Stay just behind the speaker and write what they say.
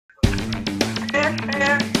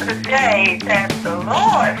the day that the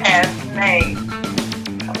Lord has made.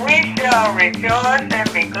 We shall rejoice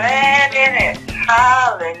and be glad in it.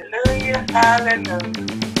 Hallelujah, hallelujah.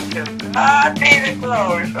 To God be the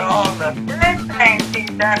glory for all the good things He's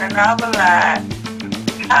done in our lives.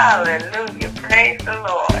 Hallelujah, praise the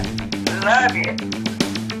Lord. Love you.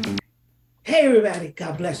 Hey everybody,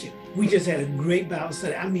 God bless you. We just had a great Bible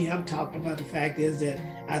study. I'm talking about the fact is that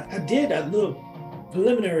I did a little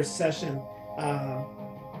preliminary session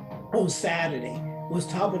on Saturday. Was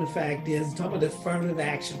talking about the fact is, talking about the affirmative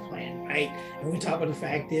action plan, right? And we talk about the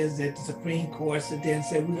fact is that the Supreme Court said then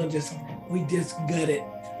said we just gutted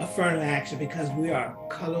affirmative action because we are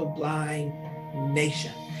a colorblind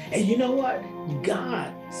nation. And you know what?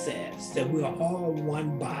 God says that we are all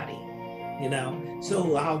one body. You know,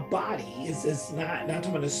 so our body is not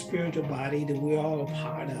talking about the spiritual body that we're all a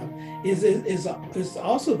part of, is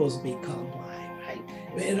also supposed to be colorblind, right?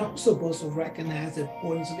 And also supposed to recognize the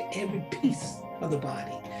importance of every piece of the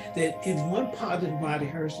body. That if one part of the body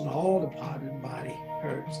hurts, and all the part of the body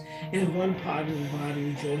hurts. And if one part of the body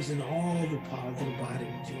rejoices, and all the parts of the body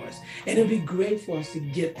rejoice. And it'd be great for us to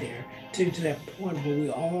get there, to that point where we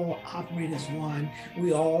all operate as one.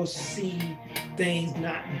 We all see things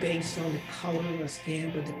not based on the color of our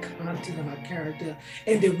skin, but the content of our character.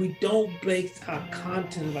 And that we don't base our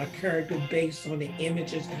content of our character based on the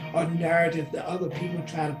images or narrative that other people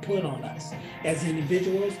try to put on us as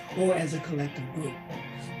individuals or as a collective group.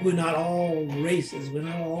 We're not all racist. We're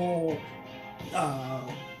not all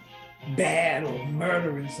bad or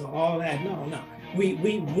murderers or all that. No. We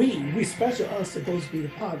especially us supposed to be the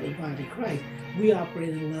part of the body of Christ. We operate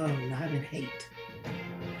in love, not in hate.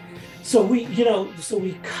 So we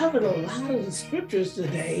covered a lot of the scriptures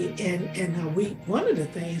today, and one of the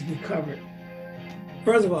things we covered.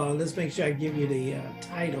 First of all, let's make sure I give you the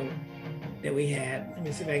title that we had. Let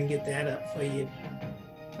me see if I can get that up for you.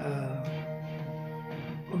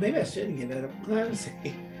 Or maybe I shouldn't get that up. Let's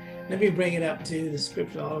see. Let me bring it up to the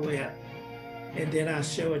scripture all the way up, and then I'll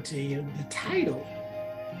show it to you. The title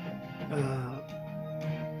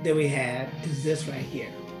that we had is this right here.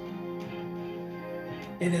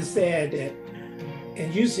 And it said that,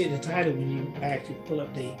 and you see the title when you actually pull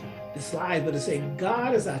up the slide, but it said,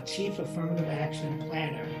 God is our chief affirmative action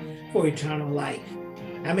planner for eternal life.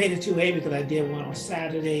 I made it 2A because I did one on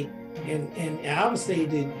Saturday, and obviously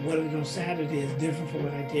what I did on Saturday is different from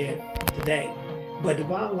what I did today. But the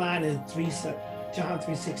bottom line is John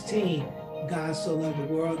 3:16, God so loved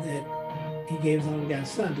the world that He gave His only begotten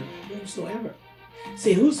Son to whosoever.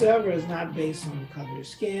 See, whosoever is not based on the color of your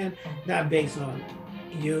skin, not based on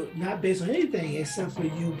anything except for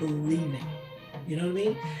you believing. You know what I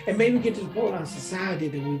mean? And maybe get to the point in our society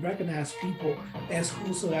that we recognize people as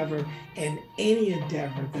whosoever in any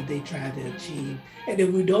endeavor that they try to achieve. And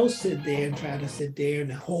that we don't sit there and try to sit there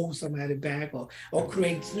and hold somebody back or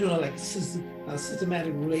create, like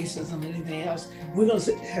systematic racism or anything else. We're going to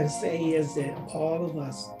sit there and say is that all of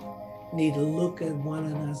us need to look at one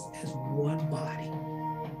of us as one body.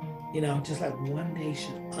 Just like one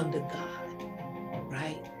nation under God,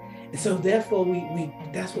 right? And so therefore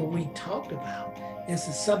that's what we talked about. It's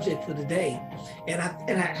the subject for today. And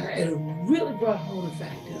it really brought home the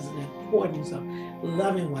fact is the importance of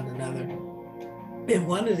loving one another. And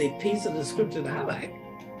one of the pieces of the scripture that I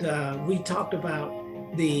like, we talked about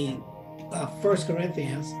the 1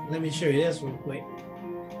 Corinthians. Let me show you this real quick.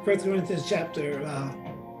 1 Corinthians chapter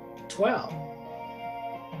 12.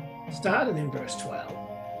 Started in verse 12.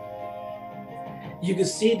 You can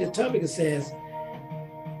see the topic, it says,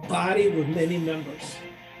 body with many members.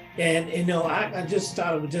 And I just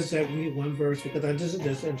started with just read one verse because I just did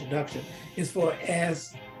this introduction. It's for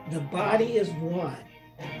as the body is one,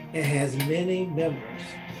 it has many members,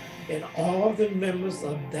 and all the members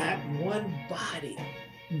of that one body,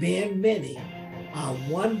 being many, are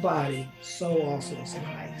one body, so also is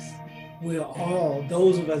Christ. We're all,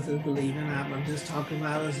 those of us that believe, and I'm just talking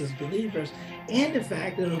about us as believers, and the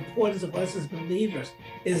fact that the importance of us as believers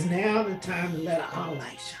is now the time to let our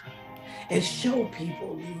light shine and show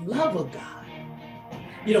people the love of God.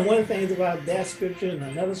 One of the things about that scripture and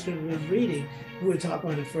another scripture we was reading, we were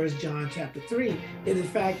talking about in 1 John chapter 3, is the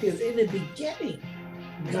fact is in the beginning,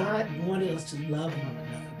 God wanted us to love one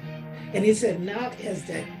another. And He said, not as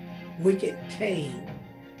that wicked Cain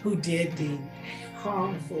who did the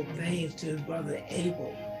harmful things to his brother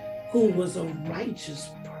Abel, who was a righteous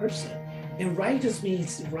person. And righteous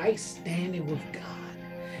means right standing with God.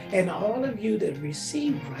 And all of you that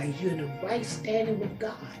receive Christ, you're in the right standing with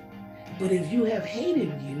God. But if you have hate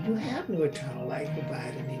in you, you have no eternal life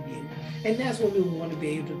abiding in you. And that's what we want to be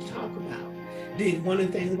able to talk about. one of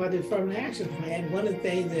the things about the affirmative action plan, one of the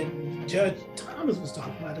things that Judge Thomas was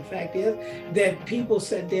talking about, the fact is that people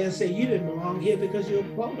sat there and said, you didn't belong here because you're a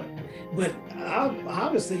quota. But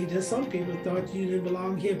obviously, there's some people thought you didn't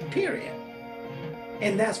belong here, period.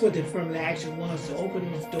 And that's what the affirmative action was, to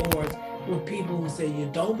open those doors with people who say you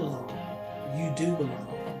don't belong, you do belong.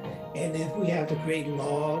 And if we have to create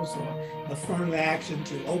laws or affirmative action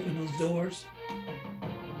to open those doors,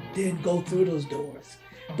 then go through those doors.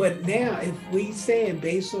 But now, if we say,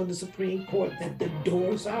 based on the Supreme Court, that the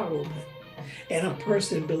doors are open and a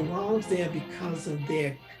person belongs there because of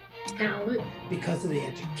their talent, because of their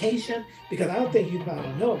education, because I don't think you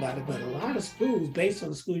probably know about it, but a lot of schools, based on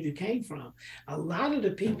the school you came from, a lot of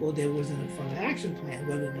the people that was in the affirmative action plan,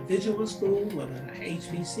 whether in a Division I school, whether in a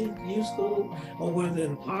HBCU school, or whether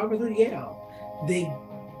in Harvard or Yale,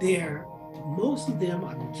 most of them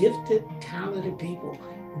are gifted, talented people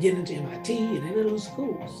getting into MIT and into those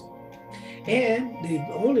schools. And the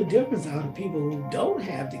only difference are the people who don't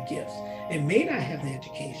have the gifts and may not have the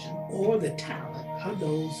education or the talent are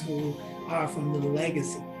those who are from the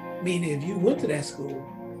legacy. Meaning if you went to that school,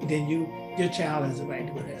 then your child has a right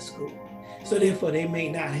to go to that school. So therefore they may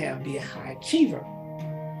not be a high achiever,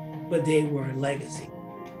 but they were a legacy.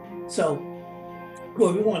 So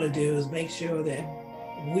what we want to do is make sure that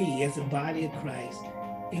we as a body of Christ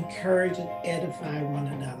encourage and edify one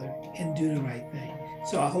another and do the right thing.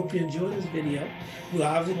 So I hope you enjoyed this video. We're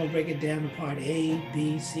obviously going to break it down to part A,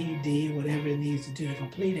 B, C, D, whatever it needs to do to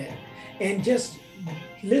complete it. And just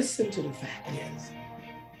listen to the fact is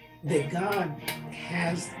that God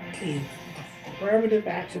has an affirmative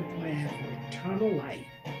action plan for eternal life,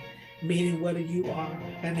 meaning whether you are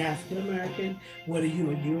an African American, whether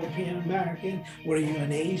you're a European American, whether you're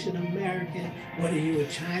an Asian American, whether you're a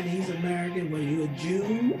Chinese American, whether you're a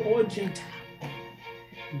Jew or a Gentile,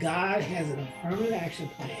 God has an affirmative action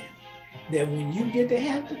plan that when you get to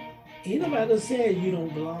heaven, ain't nobody gonna say you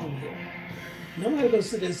don't belong here. Nobody gonna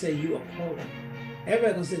sit there and say you a quota.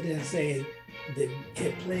 Everybody gonna sit there and say that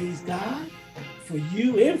it please God for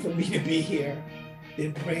you and for me to be here.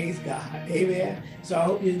 Then praise God. Amen. So I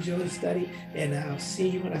hope you enjoy the study, and I'll see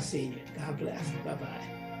you when I see you. God bless. Bye-bye.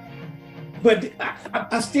 But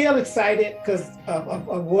I'm still excited because of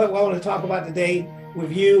what I want to talk about today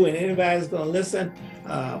with you and anybody that's going to listen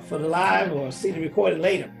for the live or see the recorded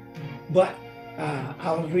later. But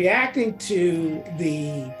I was reacting to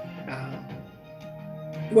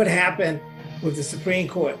what happened with the Supreme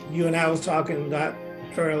Court. You and I was talking about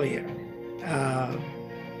earlier.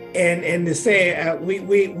 And to say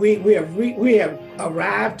we have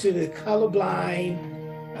arrived to the colorblind,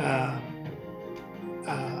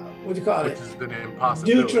 what do you call it? Which is an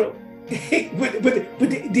impossibility. Neutral. but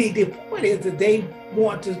the point is that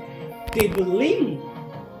they believe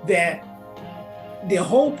that the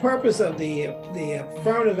whole purpose of the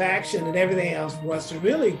affirmative action and everything else was to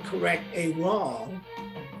really correct a wrong,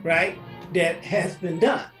 right? That has been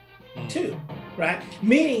done too, right?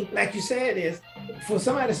 Meaning, like you said, is for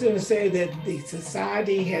somebody to say that the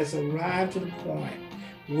society has arrived to the point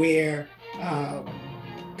where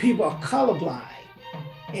people are colorblind,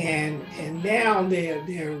 and now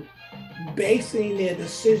they're basing their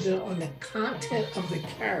decision on the content of the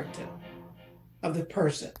character of the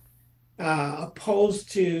person, opposed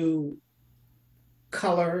to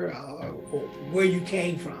color or where you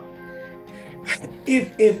came from.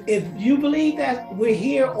 If you believe that we're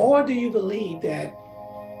here, or do you believe that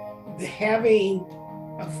having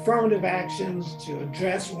affirmative actions to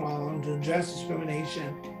address wrong, to address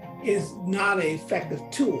discrimination, is not an effective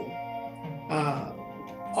tool?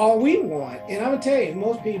 All we want, and I'm gonna tell you,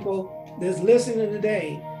 most people that's listening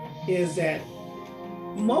today, is that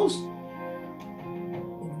most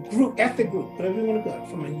ethnic group, whatever you want to go,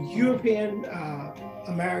 from a European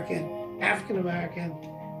American, African American,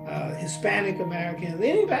 Hispanic American,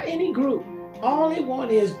 any group, all they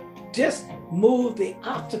want is just move the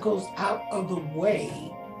obstacles out of the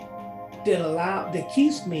way that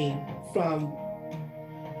keeps me from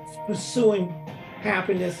pursuing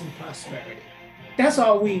happiness and prosperity. That's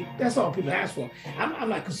all people ask for. I'm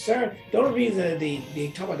not concerned. The only reason that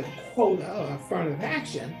they talk about the quota of affirmative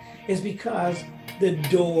action is because the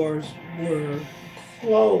doors were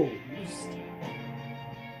closed.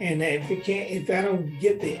 And if I don't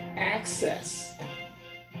get the access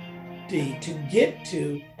to get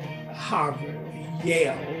to Harvard or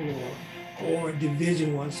Yale or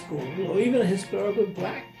Division I school, or even a historical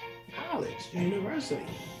Black college or university,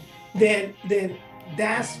 then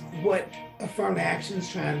that's what affirmative action is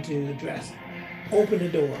trying to address. Open the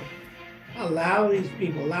door, allow these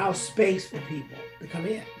people, allow space for people to come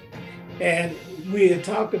in. And we had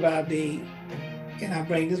talked about and I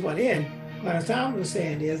bring this one in, what Tom was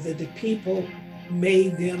saying is that the people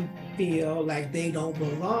made them feel like they don't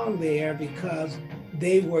belong there because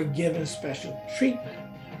they were given special treatment.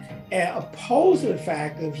 And opposed to the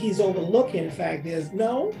fact that he's overlooking the fact is,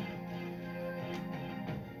 no,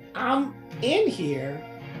 I'm in here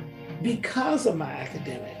because of my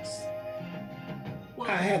academics. Well,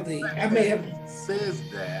 I may have says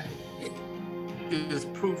that is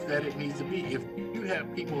proof that it needs to be. If you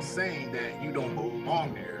have people saying that you don't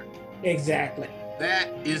belong there, exactly. That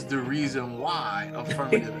is the reason why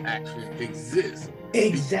affirmative action exists.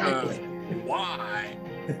 Exactly. Because why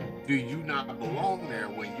do you not belong there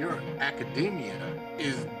when your academia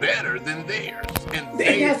is better than theirs? And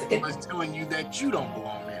theirs is telling you that you don't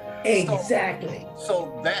belong there. Exactly.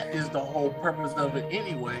 So that is the whole purpose of it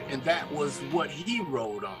anyway, and that was what he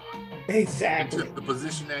rode on. Exactly. To the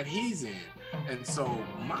position that he's in. And so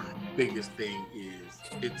my biggest thing is,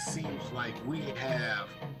 it seems like we have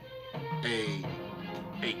a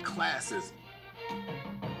classism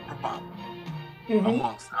problem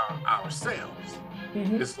amongst ourselves.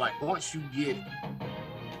 It's like once you get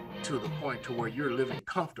to the point to where you're living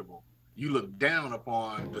comfortable, you look down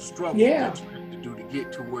upon the struggle that you have to do to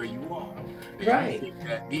get to where you are. And you think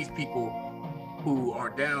that these people who are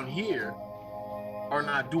down here are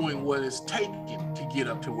not doing what it's taking to get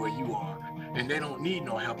up to where you are, and they don't need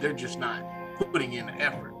no help. They're just not putting in the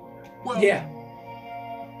effort. Well,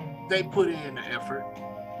 they put in the effort,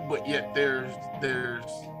 but yet there's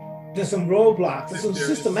some roadblocks. There's some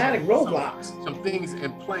systematic roadblocks. Some things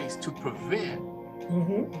in place to prevent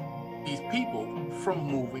these people from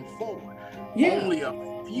moving forward. Only a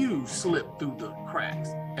few slip through the cracks,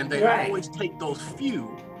 and they always take those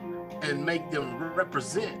few and make them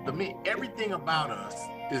represent the men. Everything about us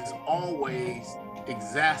is always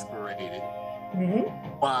exasperated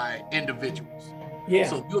by individuals.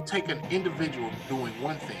 So you'll take an individual doing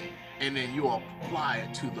one thing, and then you'll apply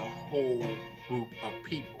it to the whole group of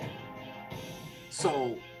people.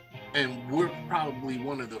 So, and we're probably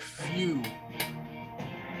one of the few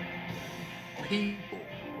people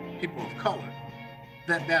of color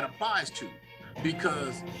that applies to,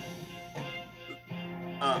 because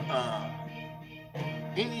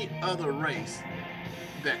any other race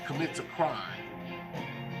that commits a crime,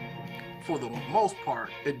 for the most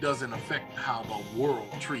part, it doesn't affect how the world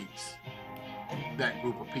treats that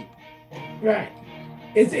group of people. Right.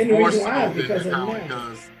 It's in the reason why, so because of how it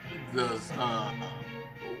does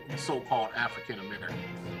so-called African Americans.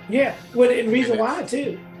 Yeah, well, the reason why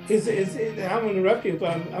too is I'm going to interrupt you,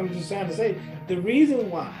 but I'm just trying to say the reason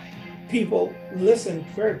why people listen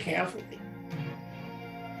very carefully.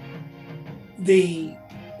 The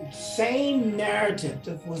same narrative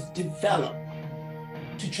that was developed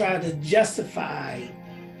to try to justify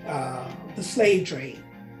the slave trade,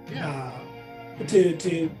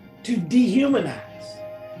 to dehumanize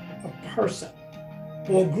a person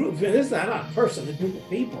or a group. This is not a person, a group of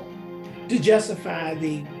people, to justify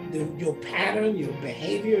your pattern, your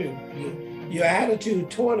behavior, your attitude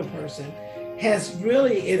toward a person has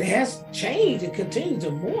changed. It continues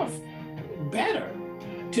to morph better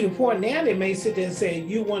to the point now they may sit there and say,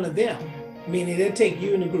 you one of them, meaning they'll take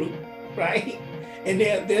you in the group, right? And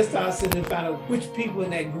they'll start sitting and find out which people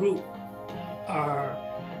in that group are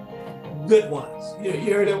good ones.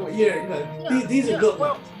 These are good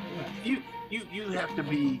ones. You have to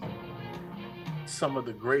be some of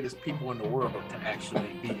the greatest people in the world to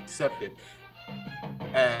actually be accepted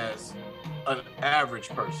as an average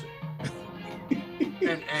person.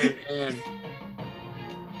 and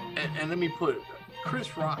let me put it,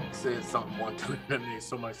 Chris Rock said something one time that made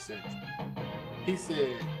so much sense. He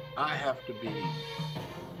said, I have to be,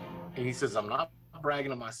 and he says, I'm not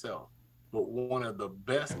bragging on myself, but one of the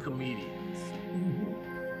best comedians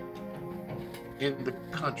in the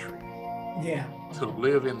country to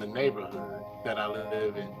live in the neighborhood that I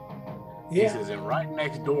live in. He says, and right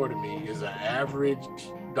next door to me is an average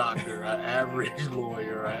doctor, an average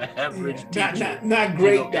lawyer, an average teacher. Not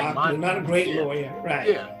great doctor, not a great lawyer, right?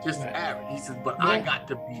 Yeah, just average. He says, but I got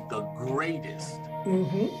to be the greatest.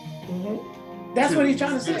 That's what he's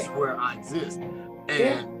trying to say. Where I exist.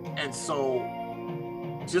 And so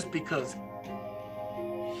just because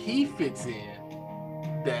he fits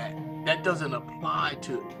in, that doesn't apply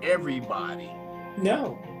to everybody.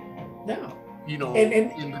 No. You know,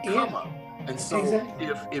 in the come up. And so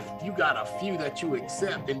if you got a few that you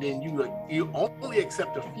accept, and then you only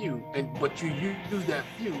accept a few, but you use that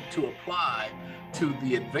few to apply to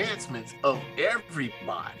the advancements of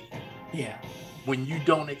everybody. Yeah. When you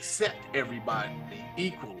don't accept everybody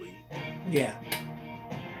equally. Yeah.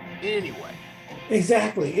 Anyway.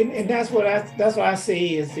 Exactly, and that's what I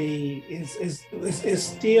see is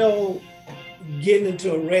still getting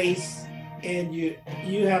into a race and you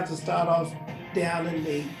have to start off down in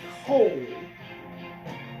the hole,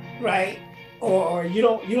 right? Or you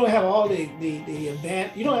don't have all the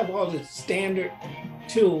you don't have all the standard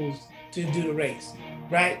tools to do the race,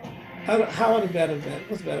 right? What's a better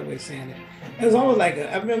way of saying it? It was almost like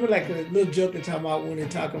I remember like a little joke they talk about when they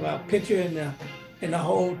talk about pitcher in the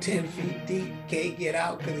hole 10 feet deep, can't get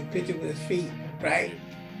out because he pitching with his feet, right?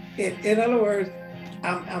 In other words,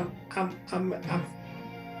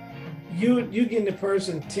 you giving the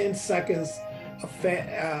person 10 seconds of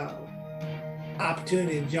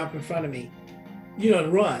opportunity to jump in front of me, to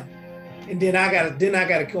run, and then I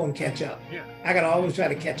gotta go and catch up. Yeah. I gotta always try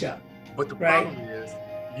to catch up. But the problem is,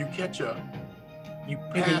 you catch up, you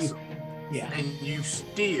pass them, and you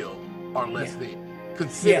still are less than.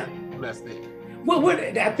 Consider less than. Well,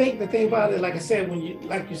 I think the thing about it, like I said,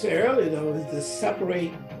 like you said earlier, though, is to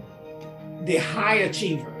separate the high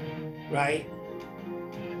achiever, right?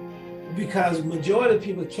 Because majority of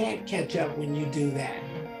people can't catch up when you do that,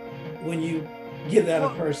 when you give the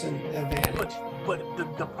other person advantage. But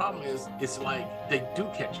the problem is, it's like they do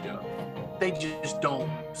catch up, they just don't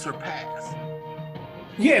surpass.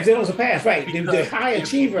 Yeah, if they don't surpass, right? The high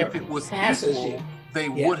achiever, if it was passes equal, you, they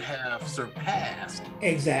would have surpassed.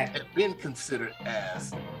 Exactly. And been considered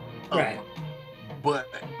as right. But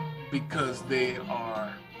because they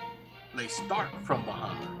start from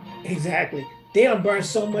behind. Exactly. They don't burn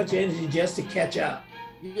so much energy just to catch up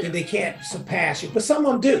that they can't surpass you. But some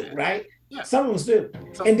of them do, right? Yeah. Some of them do.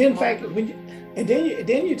 And then, in fact,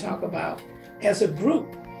 then you talk about as a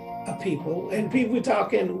group of people, and people we're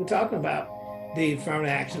talking about the affirmative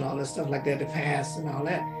action, all this stuff like that, the past and all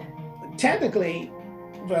that. Technically,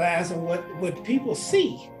 but as what people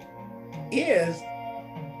see is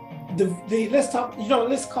the let's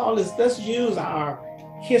use our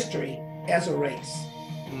history as a race,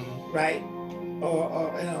 right? Or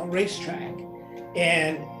a racetrack,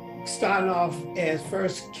 and starting off as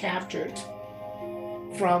first captured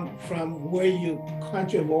from where you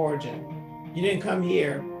country of origin. You didn't come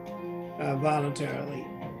here voluntarily,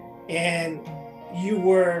 and you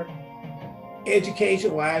were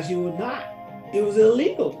education-wise, you were not. It was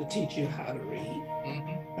illegal to teach you how to read,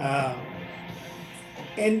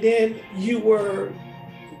 and then you were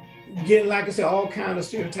getting, like I said, all kinds of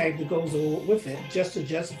stereotypes that goes with it, just to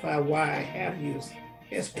justify why I have you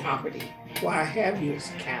as property, why I have you as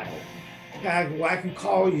cattle, why I can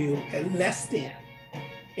call you a less than.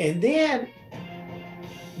 And then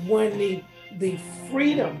when the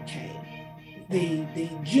freedom came, the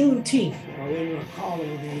Juneteenth, or whatever you want to call it,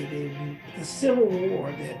 the Civil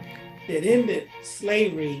War that ended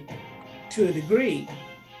slavery to a degree,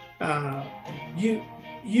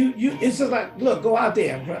 it's just like, look, go out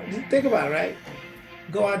there, bro. Think about it, right?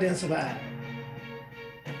 Go out there and survive.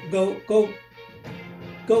 Go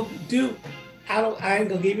do. I ain't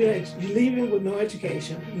gonna give you that. You're leaving with no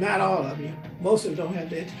education. Not all of you. Most of you don't have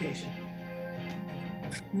the education.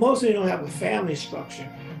 Most of you don't have a family structure,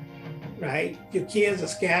 right? Your kids are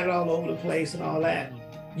scattered all over the place and all that.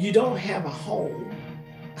 You don't have a home.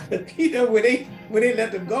 When they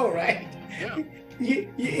let them go, right? Yeah.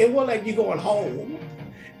 It wasn't like you going home.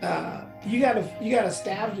 You gotta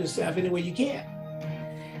establish yourself any way you can.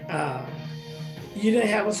 You didn't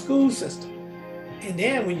have a school system, and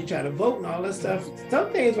then when you try to vote and all that stuff,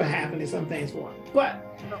 some things were happening, some things weren't. But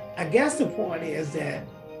I guess the point is that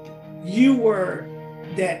you were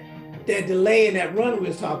that delay in that run we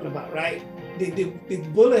was talking about, right? The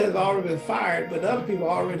bullet has already been fired, but other people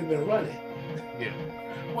already been running. Yeah.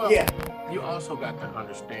 Well, you also got to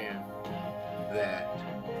understand that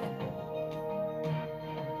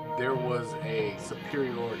there was a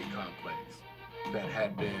superiority complex that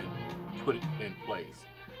had been put in place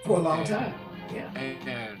for a long time. Yeah.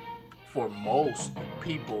 And for most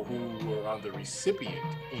people who were on the recipient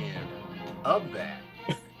end of that,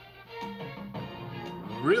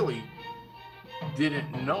 really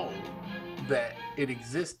didn't know that it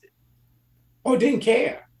existed. Or didn't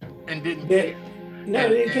care. And didn't care. No,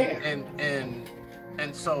 they didn't care.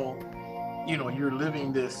 And so, you're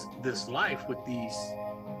living this life with these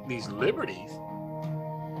liberties,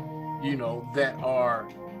 that are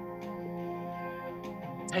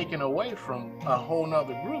taken away from a whole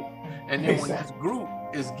nother group. And then when this group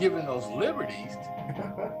is given those liberties,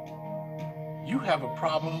 you have a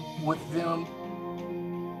problem with them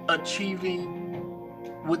achieving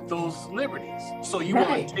with those liberties. So you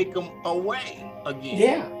want to take them away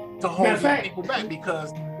again to hold these people back,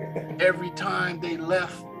 because every time they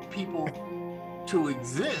left people to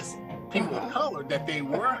exist, people of color, that they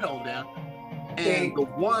were held down, and the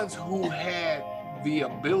ones who had the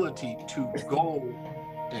ability to go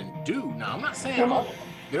and do. Now, I'm not saying Come on.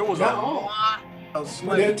 there was a lot of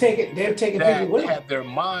slaves they're taking that people with them. had their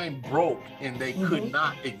mind broke and they could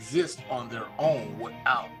not exist on their own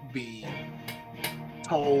without being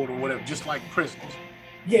told or whatever, just like prisoners.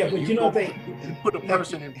 Yeah, but you put a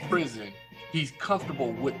person in prison, he's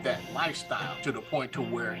comfortable with that lifestyle to the point to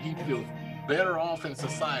where he feels better off in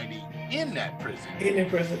society in that prison.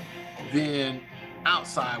 Than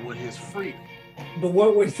outside with his freedom. But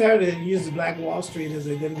what we started to use Black Wall Street as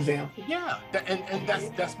a good example. Yeah, and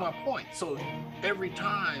that's my point. So every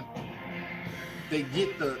time they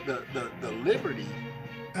get the liberty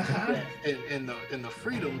and the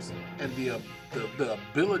freedoms and the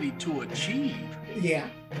ability to achieve,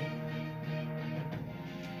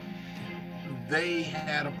 they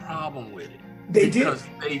had a problem with it. Because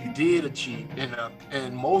they did achieve,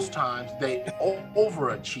 and most times they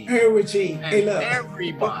overachieved. And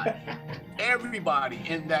everybody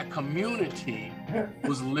in that community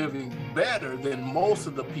was living better than most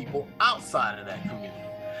of the people outside of that community.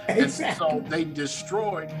 Exactly. And so they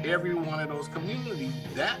destroyed every one of those communities.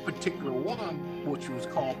 That particular one, which was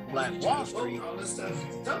called Black Wall Street,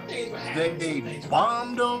 they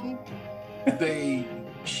bombed them, they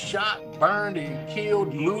shot, burned, and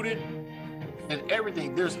killed, looted, and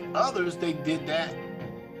everything. There's others, they did that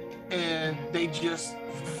and they just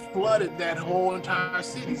flooded that whole entire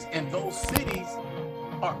cities, and those cities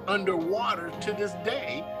are underwater to this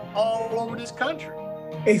day all over this country.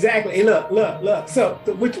 Exactly. Hey, look. So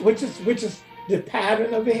which is the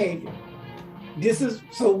pattern of behavior. This is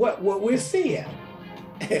so what we're seeing.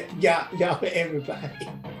 y'all everybody,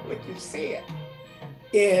 what you're seeing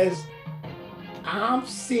is I'm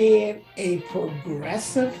seeing a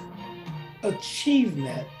progressive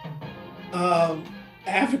achievement of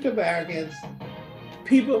African Americans,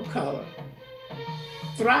 people of color,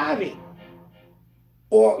 thriving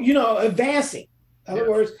or advancing. In other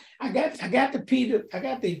words, I got the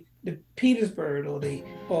Petersburg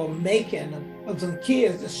or Macon of some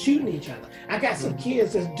kids that's shooting each other. I got some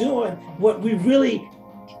kids that's doing what we really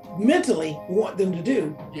mentally want them to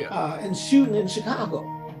do, and shooting in Chicago.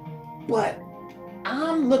 But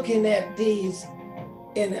I'm looking at these,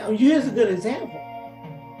 and here's a good example.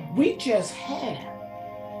 We just had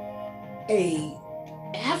a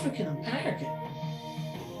African American.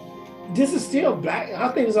 This is still black. I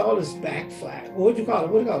think it's all this backflash. What do you call it?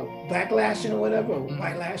 What do you call it? Backlashing or whatever, or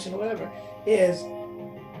white lashing or whatever. Is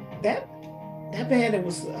that man that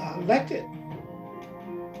was elected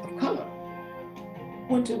of color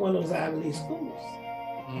went to one of those Ivy League schools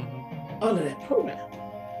under that program.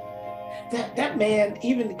 That man,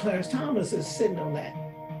 even Clarence Thomas is sitting on that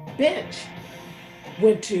bench,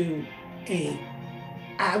 went to a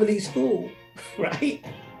Ivy League school, right?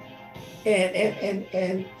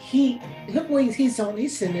 And he look where he's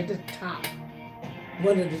sitting at the top,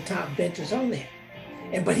 one of the top benches on there.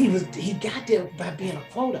 But he got there by being a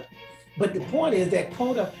quota. But the point is that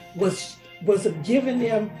quota was giving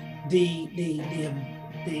them the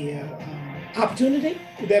opportunity.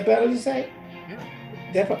 Is that better to say?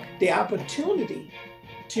 Yeah. The opportunity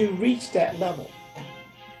to reach that level.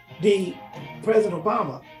 The President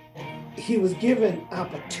Obama, he was given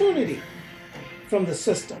opportunity from the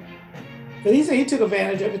system. But he said he took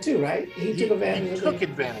advantage of it too, right? He took advantage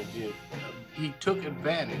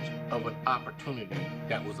of an opportunity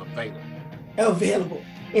that was available.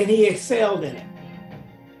 And he excelled in it.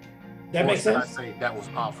 That makes sense? I say that was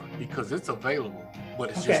offered because it's available, but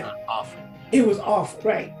it's just not offered. It was offered,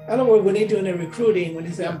 right? In other words, when they're doing their recruiting, when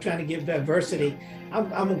they say, I'm trying to give diversity, I'm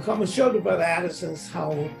gonna show the brother Addison's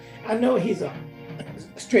home. I know he's a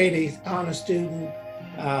straight honor student.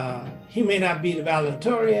 He may not be the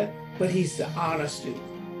valedictorian, but he's the honor student.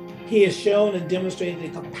 He has shown and demonstrated the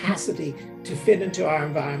capacity to fit into our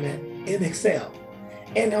environment and excel.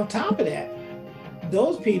 And on top of that,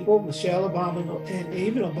 those people, Michelle Obama and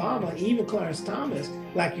even Obama, even Clarence Thomas,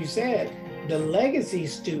 like you said, the legacy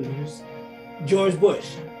students, George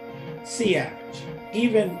Bush, C average,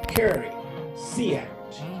 even Kerry, C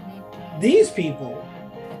average. These people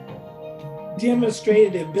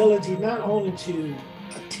demonstrated the ability not only to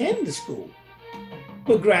attend the school,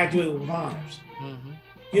 but graduate with honors.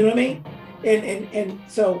 You know what I mean? And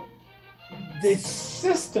so the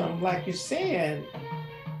system, like you're saying,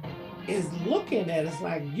 is looking at us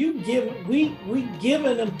like we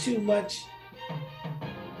giving them too much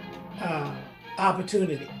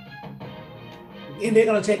opportunity. And they're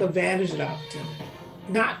going to take advantage of the opportunity,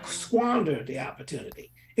 not squander the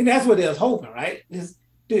opportunity. And that's what they're hoping, right?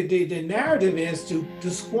 The narrative is to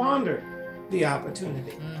squander the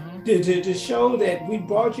opportunity, to show that we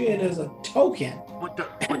brought you in as a token. But the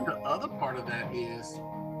other part of that is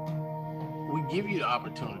we give you the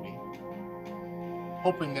opportunity,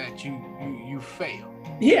 hoping that you fail.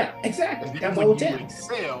 Yeah, exactly. That's when the whole you tip.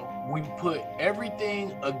 excel, we put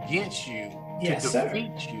everything against you Yes, to sir.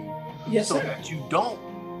 defeat you, Yes, so sir. that you don't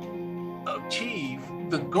achieve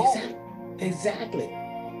the goal. Exactly.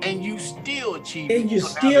 And you still achieve And it. you So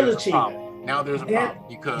still achieve it. Now there's a problem,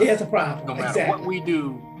 because there's a problem. no matter what we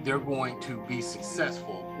do, they're going to be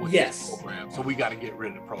successful with this program. So we got to get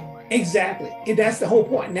rid of the program. Exactly. And that's the whole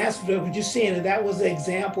point. And that's what you're saying. And that was the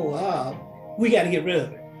example of, we got to get rid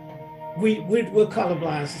of it. We're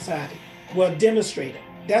colorblind society. Well, demonstrate it.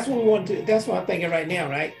 That's what we want to. That's what I'm thinking right now,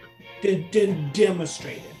 right? To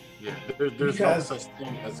demonstrate it. Yeah, there's no such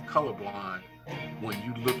thing as colorblind when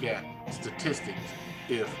you look at statistics.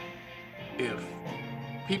 If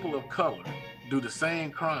people of color do the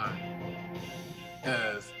same crime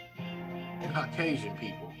as Caucasian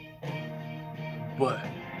people, but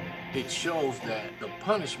it shows that the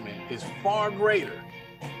punishment is far greater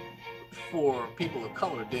for people of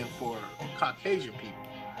color than for Caucasian people.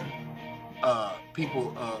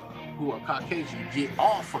 People who are Caucasian get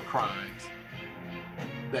off for crimes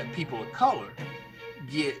that people of color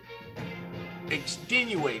get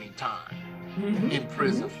extenuating time in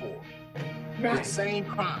prison for. The same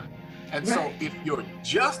crime. And so if your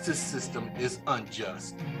justice system is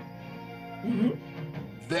unjust,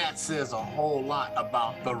 that says a whole lot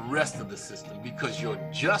about the rest of the system, because your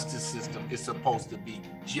justice system is supposed to be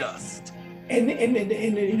just. And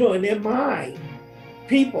you know, in their mind,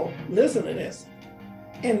 people, listen to this,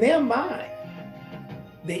 in their mind,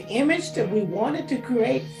 the image that we wanted to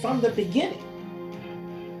create from the beginning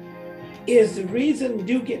is the reason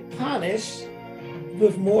you get punished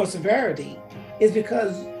with more severity is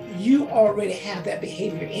because you already have that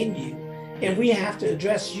behavior in you, and we have to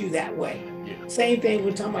address you that way. Same thing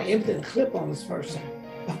we're talking about emptying the clip on this person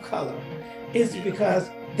of color is because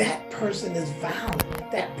that person is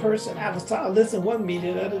violent. That person, I was listening to one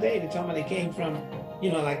meeting the other day, they're talking about they came from,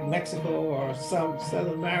 you know, like Mexico or some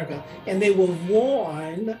Southern America, and they were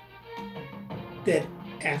warned that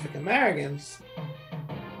African Americans,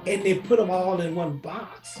 and they put them all in one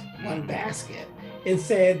box, one basket, and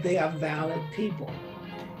said they are violent people.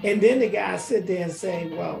 And then the guy sit there and say,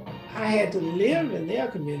 well, I had to live in their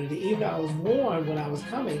community, even though I was warned when I was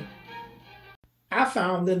coming. I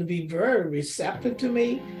found them to be very receptive to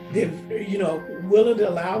me. They're, you know, willing to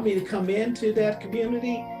allow me to come into that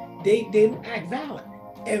community. They didn't act violent.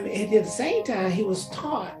 And at the same time, he was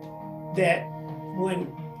taught that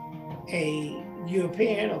when a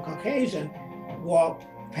European or Caucasian walked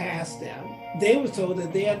past them, they were told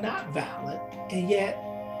that they are not violent. And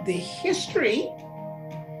yet the history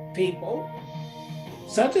people,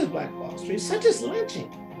 such as Black Wall Street, such as lynching,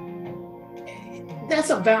 that's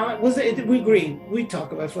a violent, we agree, we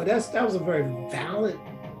talked about it, that was a very violent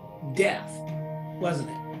death, wasn't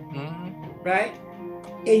it? Right?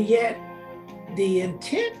 And yet the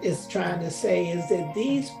intent is trying to say is that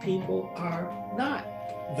these people are not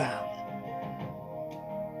violent.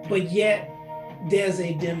 But yet there's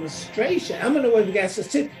a demonstration. I'm gonna know if you got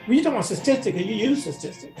statistics. When you talk about statistics, you use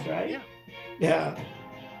statistics, right? Yeah.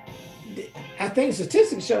 I think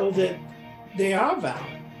statistics show that they are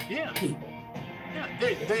violent people. Yeah,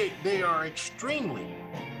 they are extremely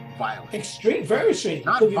violent. Very extreme.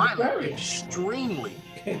 Not violent, extremely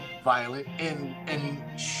violent,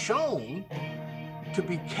 and shown to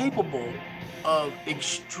be capable of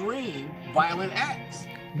extreme violent acts.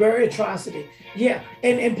 Very atrocity. Yeah,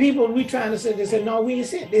 and people, we trying to say, they say, no, we ain't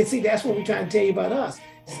saying. They see, that's what we're trying to tell you about us.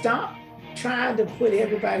 Stop trying to put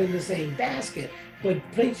everybody in the same basket, but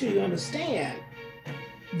make sure you understand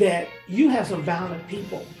that you have some violent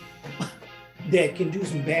people that can do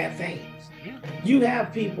some bad things. You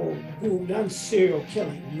have people who've done serial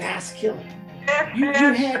killing, mass killing. You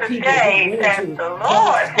had people who went into the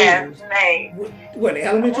Lord has made. What,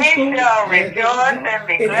 elementary school? We shall rejoice and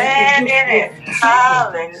be glad in it.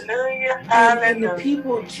 Hallelujah, hallelujah. And the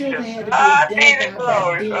people, children had to be identified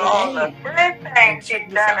by DNA. All the good things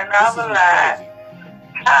He's done in our lives.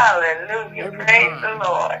 Hallelujah, praise the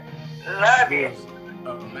Lord. Love you.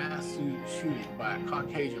 A mass shooting by a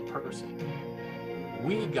Caucasian person,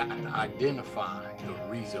 we got to identify the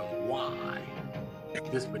reason why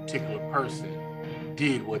this particular person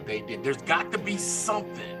did what they did. There's got to be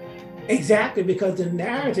something. Exactly, because the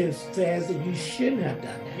narrative says that you shouldn't have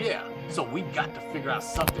done that. Yeah, so we got to figure out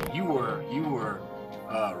something. You were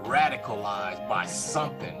radicalized by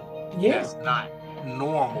something that's not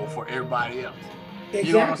normal for everybody else. Exactly.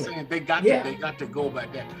 You know what I'm saying? They got to go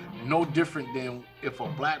back there. No different than if a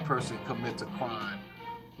Black person commits a crime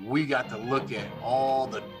we got to look at all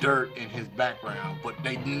the dirt in his background, but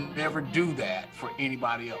they never do that for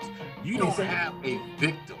anybody else. You don't have a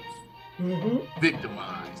victim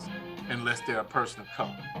victimized unless they're a person of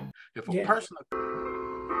color. If a person of